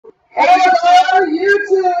Hello,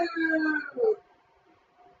 YouTube!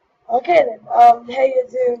 Okay then, hey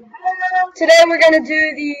YouTube. Today we're gonna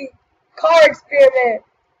do the car experiment.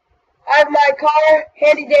 I have my car,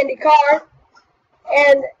 handy dandy car,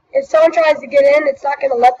 and if someone tries to get in, it's not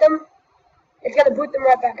gonna let them. It's gonna boot them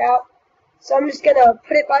right back out. So I'm just gonna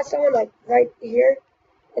put it by someone, like right here,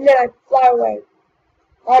 and then I fly away.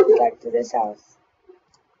 On back to this house.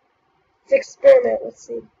 It's an experiment, let's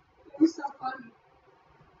see. You're so funny.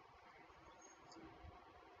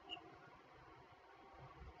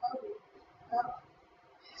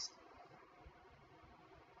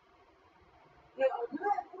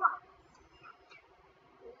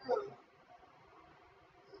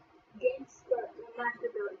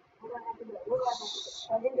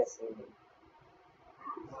 I think that's it.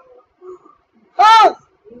 Oh!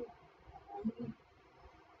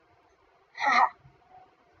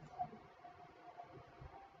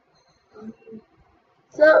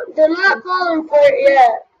 So they're not falling for it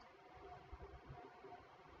yet.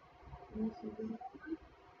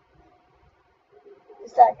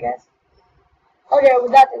 Is that guess? Okay, well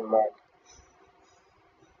that didn't work.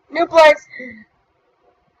 New place.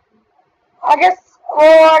 I guess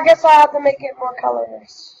I have to make it more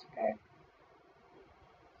colors. Okay.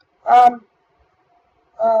 I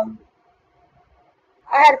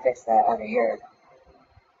had to fix that. Okay, here.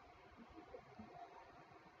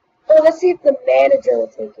 Oh, let's see if the manager will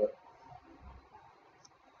take it.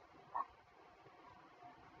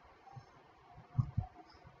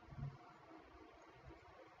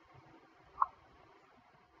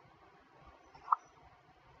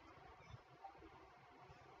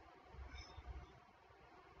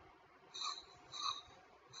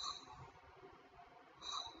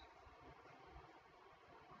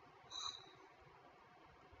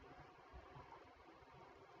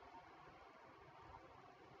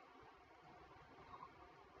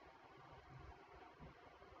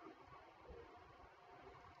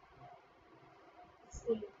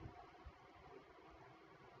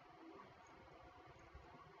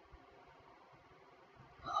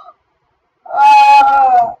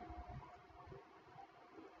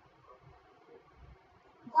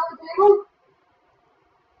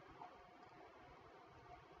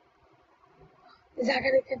 Is that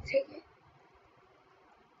gonna take it?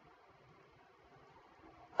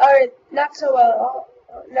 Alright, not so well.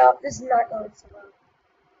 Oh, no, this is not going so well.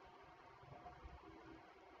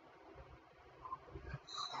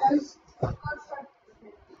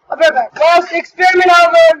 I'll be right back. Well, the experiment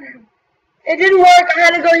over. It didn't work. I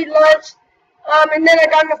had to go eat lunch. And then I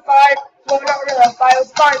got in a fight. Well, not really a fight. It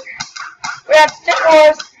was fun. We had stick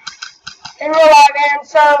wars in real life, and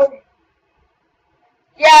so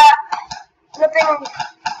yeah, nothing.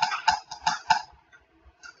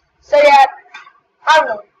 So yeah, I don't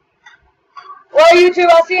know. Well, YouTube,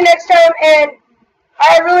 I'll see you next time. And I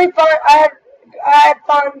had really fun. I had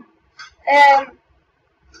fun, and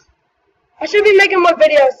I should be making more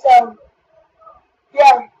videos. So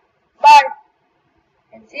yeah, bye,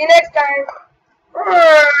 and see you next time.